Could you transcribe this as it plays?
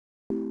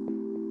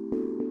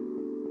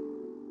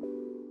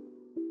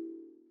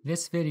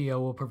This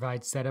video will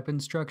provide setup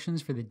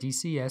instructions for the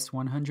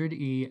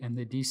DCS-100E and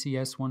the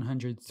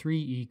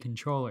DCS-103E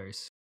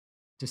controllers.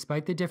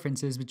 Despite the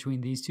differences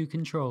between these two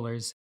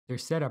controllers, their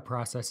setup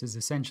process is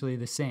essentially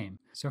the same,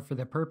 so for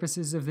the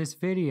purposes of this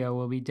video,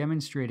 we'll be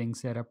demonstrating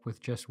setup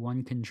with just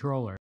one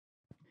controller.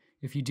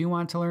 If you do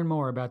want to learn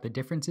more about the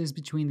differences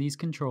between these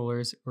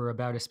controllers or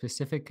about a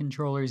specific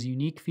controller's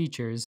unique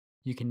features,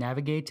 you can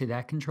navigate to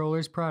that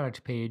controller's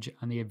product page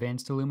on the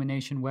Advanced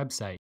Illumination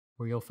website,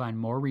 where you'll find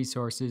more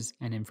resources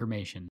and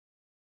information.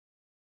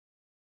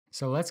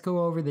 So let's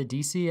go over the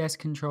DCS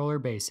controller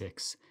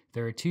basics.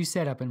 There are two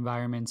setup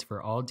environments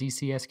for all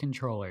DCS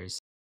controllers.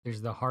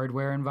 There's the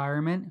hardware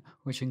environment,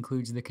 which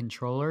includes the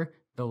controller,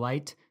 the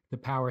light, the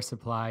power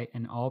supply,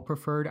 and all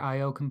preferred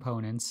I/O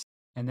components.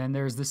 And then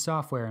there's the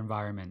software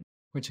environment,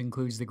 which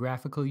includes the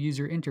graphical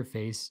user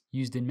interface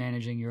used in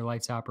managing your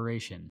light's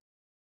operation.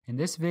 In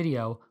this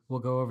video, we'll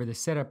go over the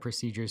setup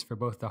procedures for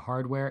both the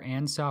hardware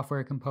and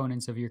software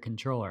components of your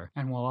controller,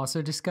 and we'll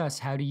also discuss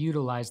how to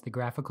utilize the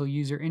graphical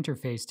user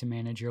interface to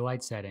manage your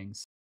light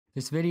settings.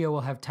 This video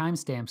will have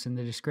timestamps in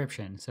the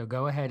description, so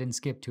go ahead and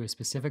skip to a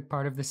specific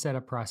part of the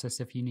setup process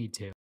if you need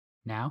to.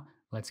 Now,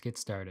 let's get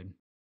started.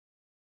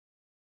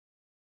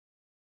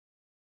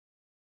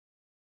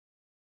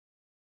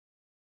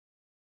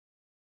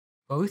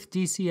 Both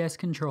DCS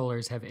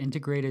controllers have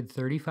integrated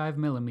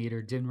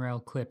 35mm DIN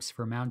rail clips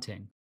for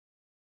mounting.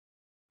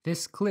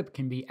 This clip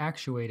can be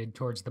actuated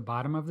towards the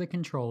bottom of the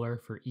controller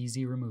for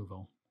easy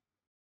removal.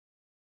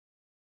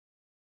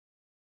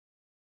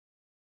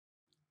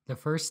 The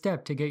first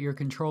step to get your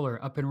controller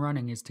up and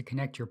running is to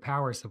connect your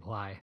power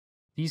supply.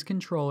 These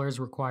controllers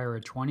require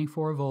a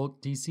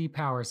 24-volt DC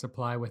power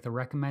supply with a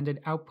recommended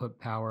output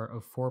power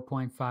of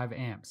 4.5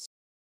 amps.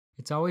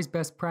 It's always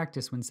best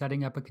practice when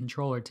setting up a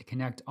controller to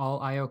connect all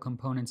I/O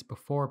components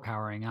before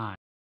powering on,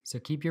 so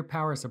keep your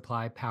power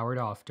supply powered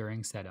off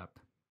during setup.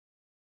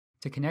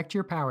 To connect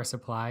your power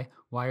supply,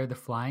 wire the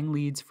flying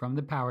leads from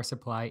the power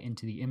supply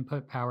into the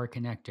input power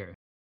connector.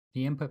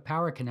 The input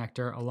power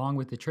connector, along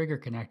with the trigger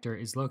connector,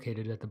 is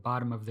located at the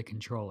bottom of the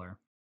controller.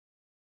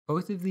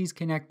 Both of these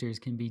connectors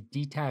can be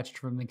detached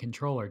from the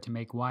controller to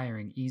make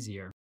wiring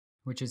easier,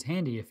 which is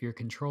handy if your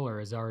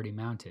controller is already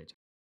mounted.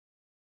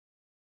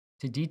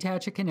 To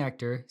detach a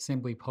connector,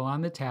 simply pull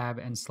on the tab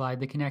and slide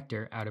the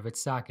connector out of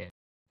its socket.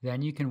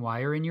 Then you can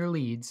wire in your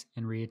leads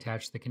and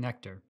reattach the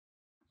connector.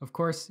 Of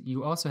course,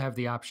 you also have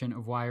the option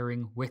of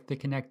wiring with the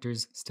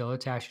connectors still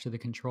attached to the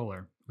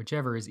controller,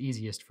 whichever is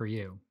easiest for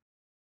you.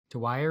 To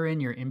wire in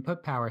your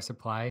input power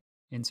supply,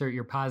 insert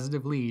your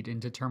positive lead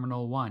into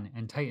terminal 1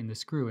 and tighten the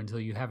screw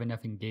until you have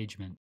enough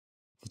engagement.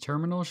 The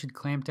terminal should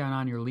clamp down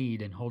on your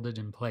lead and hold it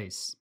in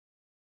place.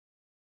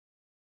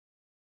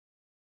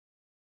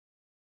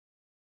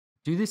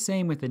 Do the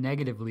same with the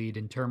negative lead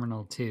in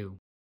terminal 2.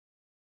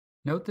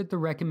 Note that the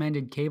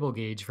recommended cable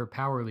gauge for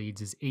power leads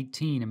is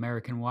 18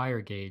 American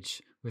wire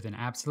gauge, with an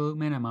absolute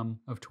minimum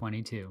of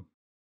 22.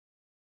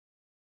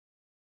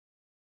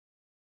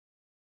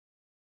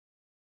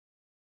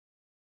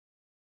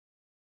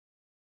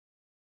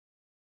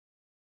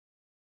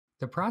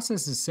 The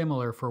process is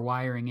similar for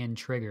wiring in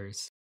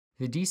triggers.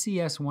 The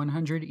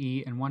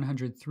DCS-100E and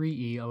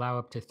 103E allow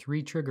up to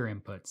 3 trigger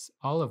inputs,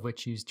 all of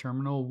which use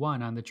terminal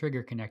 1 on the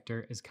trigger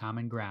connector as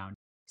common ground,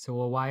 so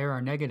we'll wire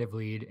our negative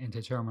lead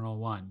into terminal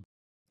 1.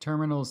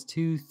 Terminals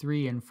 2,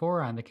 3, and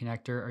 4 on the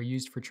connector are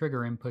used for trigger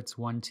inputs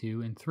 1,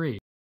 2, and 3.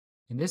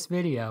 In this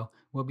video,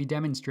 we'll be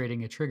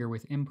demonstrating a trigger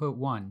with input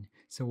 1,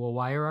 so we'll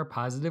wire our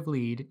positive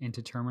lead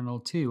into terminal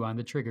 2 on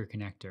the trigger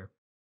connector.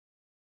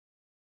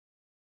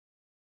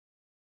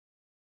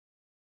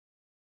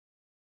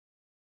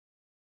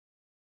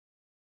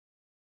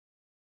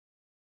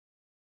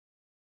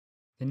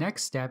 The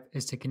next step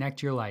is to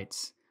connect your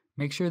lights.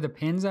 Make sure the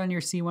pins on your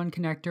C1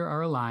 connector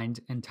are aligned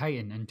and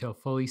tighten until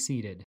fully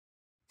seated.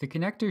 The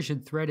connector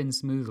should thread in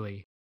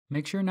smoothly.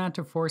 Make sure not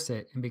to force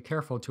it and be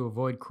careful to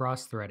avoid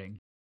cross-threading.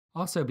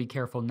 Also be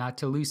careful not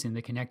to loosen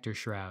the connector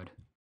shroud.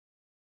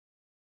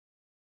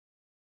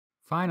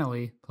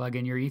 Finally, plug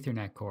in your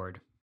Ethernet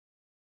cord.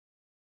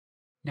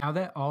 Now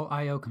that all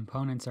I/O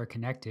components are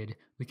connected,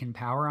 we can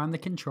power on the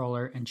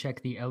controller and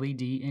check the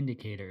LED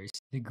indicators.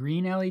 The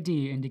green LED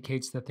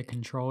indicates that the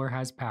controller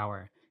has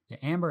power.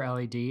 The amber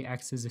LED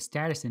acts as a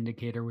status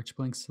indicator which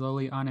blinks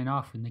slowly on and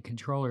off when the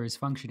controller is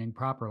functioning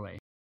properly.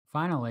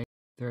 Finally,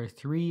 there are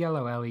 3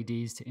 yellow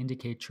LEDs to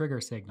indicate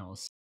trigger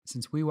signals.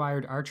 Since we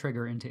wired our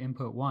trigger into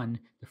input 1,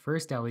 the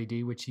first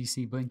LED, which you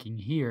see blinking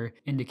here,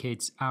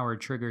 indicates our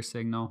trigger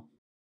signal.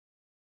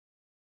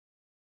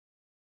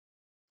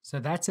 So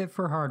that's it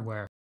for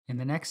hardware. In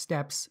the next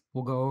steps,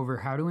 we'll go over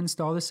how to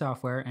install the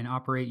software and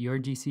operate your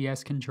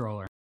DCS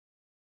controller.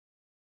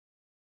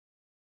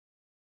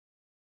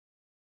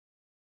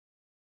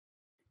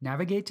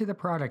 Navigate to the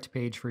product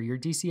page for your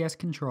DCS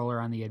controller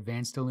on the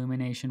Advanced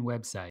Illumination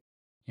website.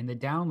 In the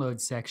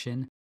Downloads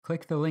section,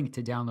 click the link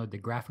to download the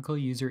graphical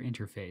user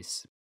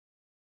interface.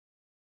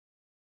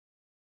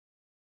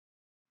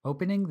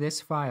 Opening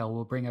this file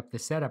will bring up the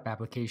setup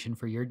application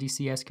for your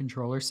DCS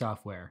controller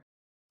software.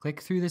 Click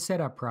through the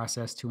setup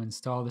process to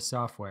install the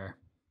software.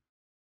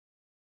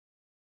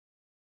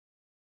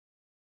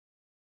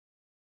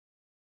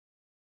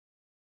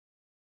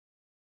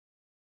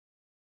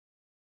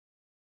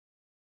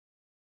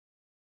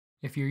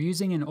 If you're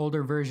using an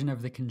older version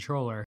of the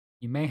controller,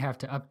 you may have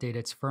to update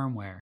its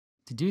firmware.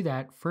 To do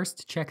that,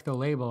 first check the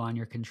label on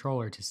your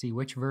controller to see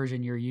which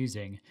version you're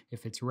using,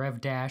 if it's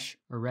Rev-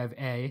 or Rev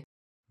A.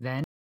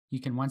 Then, you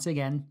can once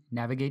again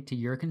navigate to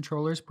your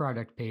controller's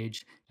product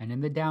page, and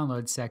in the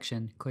Download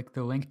section, click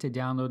the link to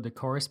download the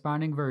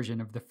corresponding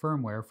version of the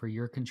firmware for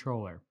your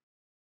controller.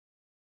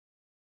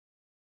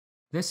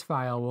 This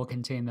file will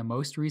contain the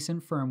most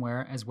recent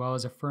firmware as well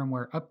as a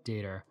firmware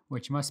updater,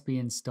 which must be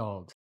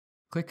installed.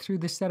 Click through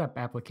the Setup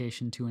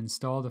application to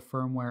install the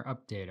firmware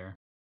updater.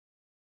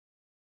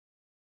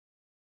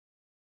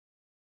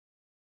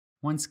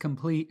 Once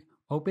complete,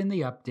 open the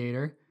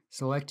updater,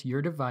 select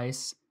your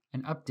device,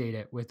 and update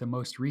it with the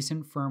most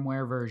recent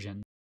firmware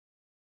version.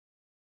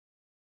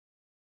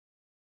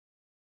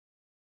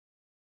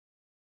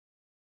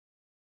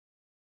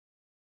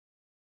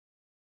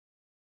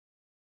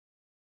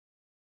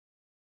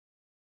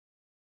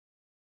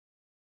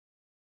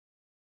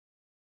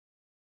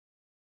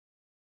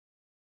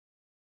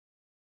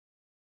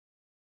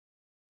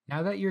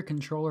 Now that your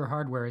controller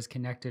hardware is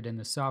connected and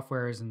the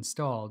software is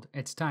installed,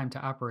 it's time to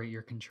operate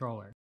your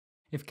controller.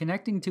 If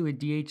connecting to a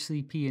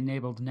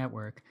DHCP-enabled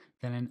network,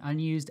 then an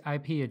unused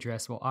IP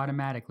address will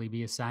automatically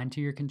be assigned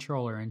to your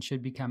controller and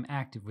should become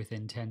active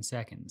within 10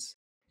 seconds.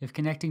 If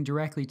connecting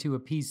directly to a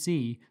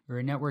PC or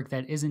a network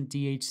that isn't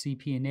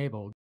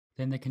DHCP-enabled,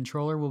 then the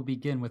controller will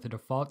begin with a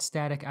default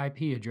static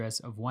IP address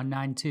of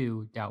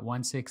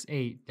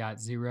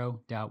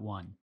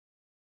 192.168.0.1.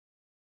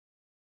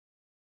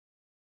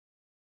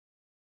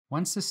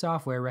 Once the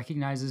software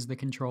recognizes the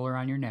controller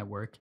on your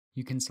network,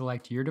 you can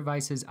select your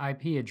device's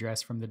IP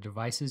address from the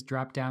Devices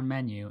drop-down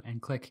menu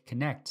and click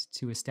Connect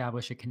to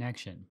establish a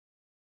connection.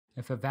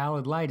 If a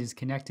valid light is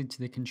connected to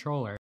the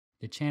controller,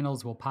 the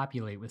channels will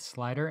populate with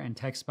slider and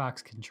text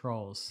box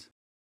controls.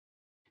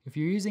 If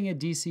you're using a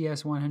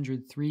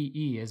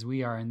DCS-103E as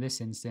we are in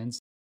this instance,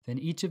 then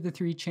each of the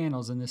 3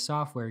 channels in the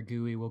software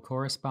GUI will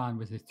correspond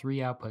with the 3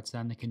 outputs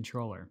on the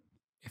controller.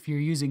 If you're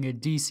using a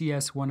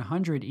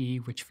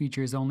DCS-100E, which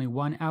features only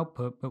 1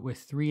 output but with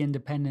 3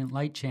 independent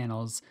light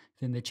channels,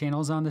 then the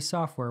channels on the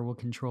software will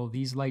control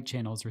these light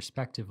channels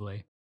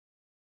respectively.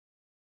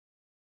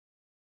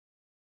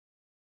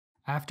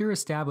 After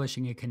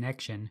establishing a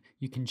connection,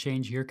 you can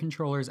change your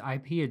controller's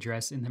IP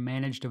address in the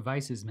Manage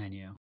Devices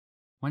menu.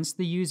 Once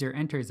the user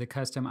enters a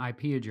custom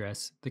IP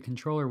address, the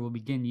controller will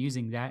begin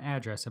using that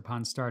address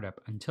upon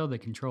startup until the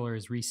controller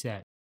is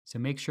reset, so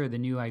make sure the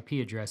new IP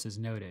address is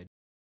noted.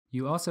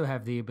 You also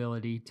have the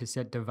ability to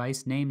set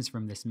device names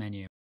from this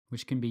menu,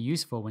 which can be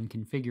useful when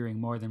configuring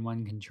more than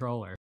one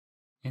controller.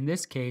 In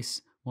this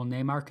case, we'll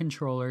name our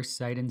controller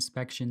Site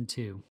Inspection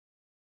 2.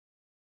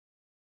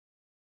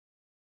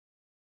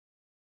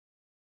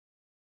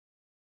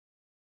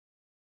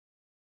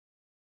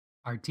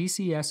 Our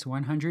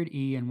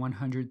DCS-100E and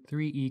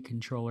 103E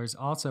controllers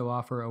also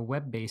offer a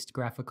web-based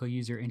graphical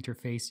user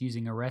interface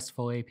using a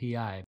RESTful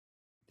API.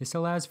 This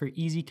allows for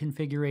easy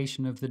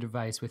configuration of the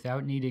device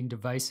without needing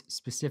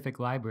device-specific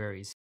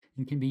libraries,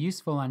 and can be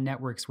useful on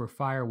networks where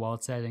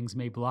firewall settings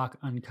may block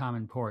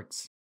uncommon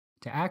ports.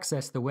 To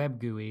access the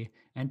web GUI,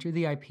 enter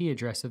the IP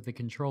address of the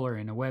controller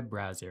in a web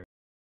browser.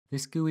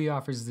 This GUI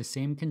offers the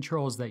same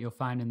controls that you'll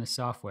find in the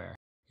software.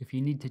 If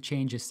you need to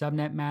change a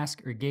subnet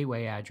mask or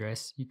gateway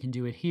address, you can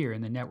do it here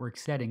in the Network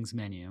Settings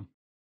menu.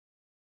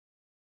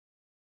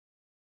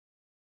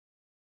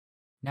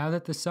 Now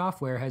that the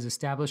software has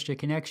established a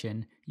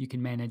connection, you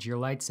can manage your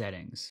light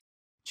settings.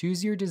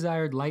 Choose your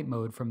desired light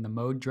mode from the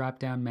Mode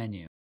drop-down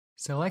menu.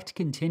 Select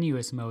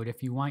Continuous Mode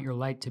if you want your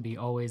light to be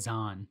always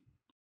on.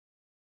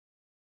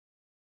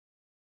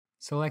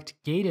 Select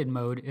Gated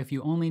Mode if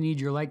you only need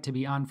your light to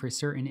be on for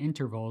certain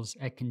intervals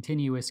at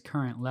continuous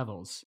current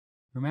levels.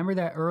 Remember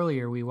that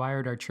earlier we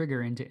wired our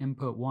trigger into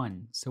Input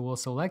 1, so we'll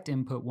select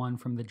Input 1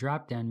 from the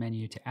drop-down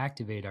menu to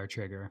activate our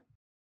trigger.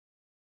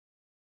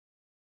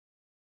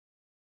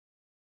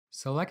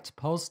 Select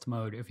Pulsed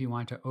Mode if you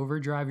want to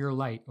overdrive your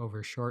light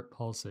over short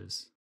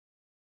pulses.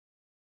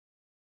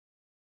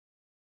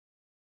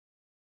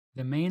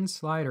 The main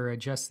slider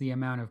adjusts the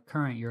amount of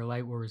current your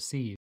light will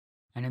receive,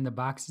 and in the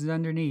boxes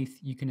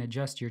underneath you can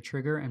adjust your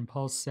trigger and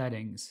pulse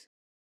settings.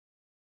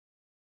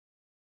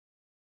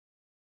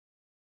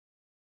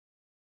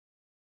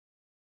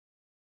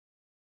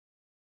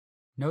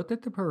 Note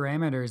that the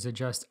parameters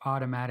adjust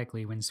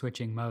automatically when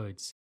switching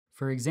modes.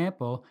 For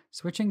example,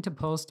 switching to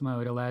pulsed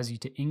mode allows you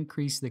to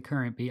increase the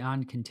current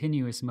beyond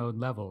continuous mode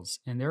levels,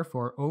 and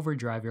therefore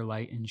overdrive your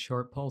light in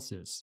short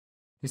pulses.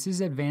 This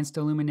is Advanced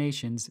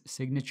Illumination's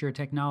signature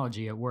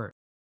technology at work.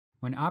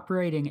 When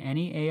operating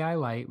any AI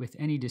light with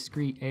any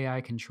discrete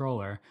AI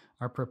controller,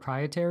 our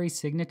proprietary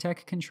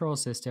Signatech control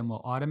system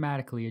will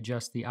automatically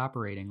adjust the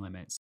operating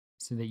limits,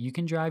 so that you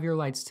can drive your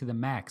lights to the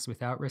max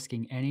without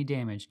risking any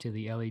damage to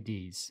the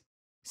LEDs.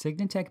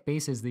 Signatech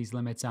bases these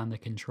limits on the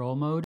control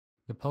mode,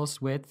 the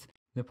pulse width,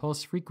 the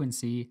pulse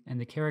frequency, and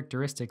the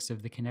characteristics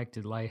of the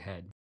connected light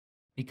head.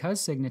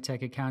 Because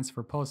Signatech accounts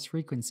for pulse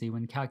frequency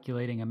when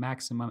calculating a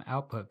maximum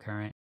output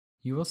current,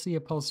 you will see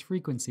a pulse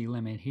frequency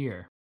limit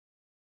here.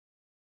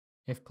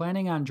 If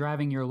planning on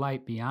driving your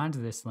light beyond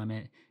this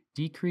limit,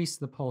 decrease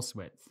the pulse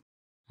width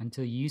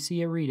until you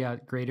see a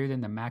readout greater than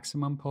the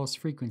maximum pulse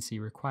frequency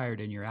required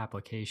in your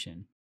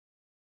application.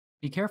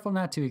 Be careful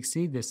not to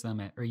exceed this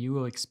limit, or you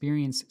will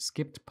experience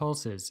skipped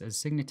pulses,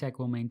 as Signatech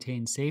will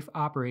maintain safe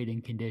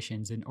operating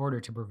conditions in order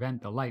to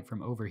prevent the light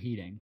from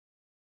overheating.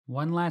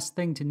 One last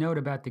thing to note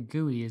about the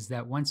GUI is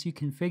that once you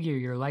configure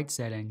your light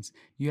settings,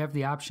 you have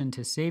the option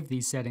to save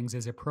these settings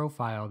as a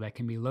profile that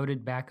can be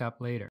loaded back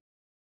up later.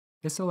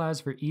 This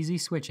allows for easy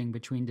switching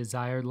between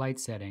desired light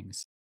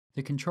settings.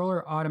 The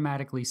controller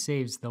automatically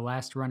saves the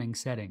last running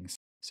settings,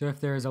 so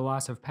if there is a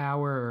loss of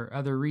power or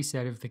other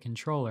reset of the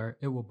controller,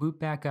 it will boot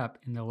back up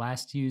in the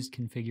last used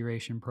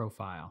configuration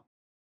profile.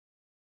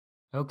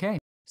 Okay,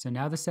 so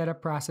now the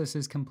setup process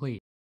is complete.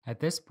 At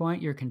this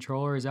point, your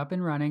controller is up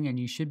and running, and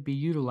you should be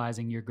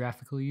utilizing your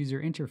graphical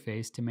user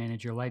interface to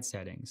manage your light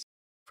settings.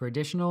 For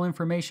additional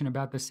information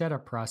about the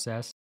setup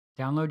process,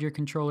 download your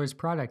controller's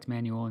product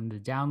manual in the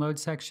Download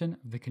section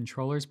of the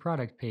controller's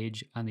product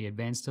page on the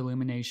Advanced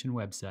Illumination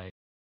website.